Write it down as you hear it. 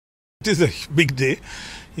It is a big day.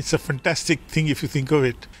 It's a fantastic thing if you think of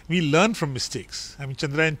it. We learn from mistakes. I mean,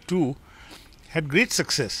 Chandrayaan 2 had great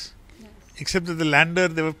success, except that the lander,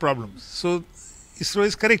 there were problems. So ISRO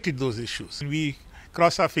has corrected those issues. We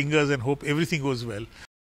cross our fingers and hope everything goes well.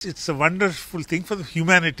 It's a wonderful thing for the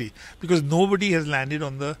humanity because nobody has landed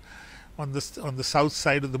on the south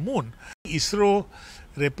side of the moon. ISRO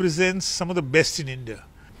represents some of the best in India.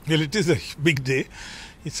 Well, it is a big day.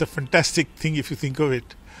 It's a fantastic thing if you think of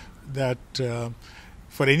it, that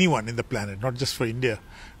for anyone in the planet, not just for India,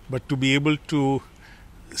 but to be able to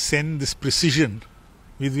send this precision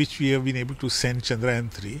with which we have been able to send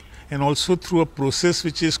Chandrayaan 3, and also through a process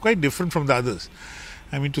which is quite different from the others.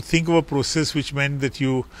 I mean, to think of a process which meant that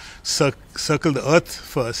you circle the Earth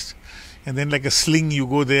first, and then like a sling you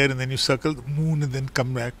go there, and then you circle the moon and then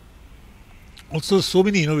come back. Also, so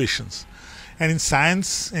many innovations. And in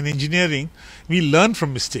science and engineering, we learn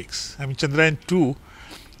from mistakes. I mean, Chandrayaan 2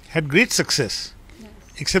 had great success,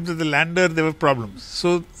 except that the lander, there were problems.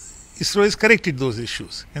 So ISRO has corrected those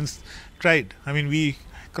issues and tried. I mean, we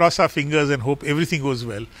cross our fingers and hope everything goes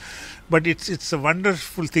well. But it's a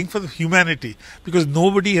wonderful thing for the humanity because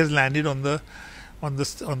nobody has landed on the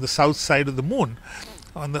south side of the moon,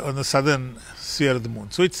 on the southern sphere of the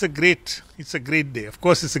moon. So it's a great day. Of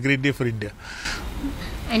course, it's a great day for India.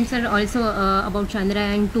 And sir, also about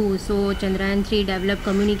Chandrayaan 2. So Chandrayaan 3 developed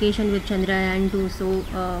communication with Chandrayaan 2. So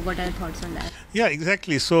what are your thoughts on that? Yeah,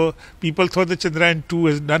 exactly. So people thought that Chandrayaan 2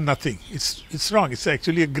 has done nothing. It's wrong. It's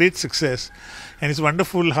actually a great success, and it's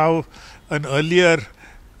wonderful how an earlier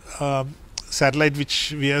satellite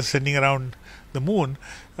which we are sending around the moon,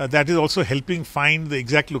 that is also helping find the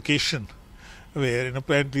exact location where, and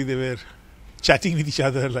apparently they were chatting with each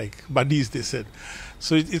other like buddies, they said.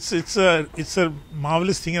 So it's a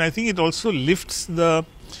marvelous thing, and I think it also lifts the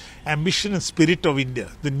ambition and spirit of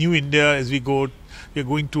India, the new India, as we are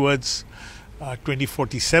going towards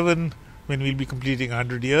 2047, when we'll be completing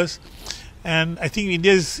 100 years. And I think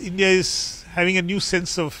India is having a new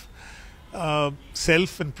sense of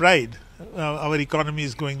self and pride. Our economy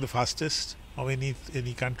is growing the fastest of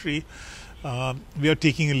any country. We are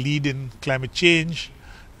taking a lead in climate change.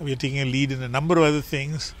 We are taking a lead in a number of other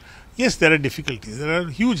things. Yes, there are difficulties. There are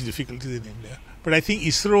huge difficulties in India. But I think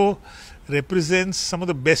ISRO represents some of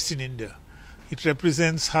the best in India. It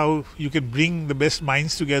represents how you can bring the best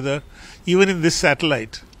minds together. Even in this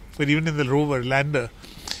satellite, or even in the rover, lander,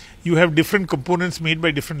 you have different components made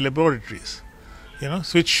by different laboratories.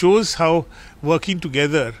 So it shows how working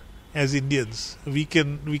together as Indians, we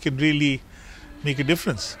can really make a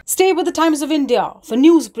difference. Stay with the Times of India for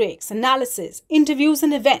news breaks, analysis, interviews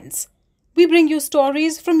and events. We bring you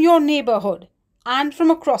stories from your neighborhood and from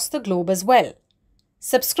across the globe as well.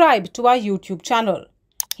 Subscribe to our YouTube channel.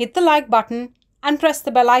 Hit the like button and press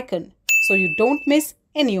the bell icon so you don't miss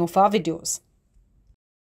any of our videos.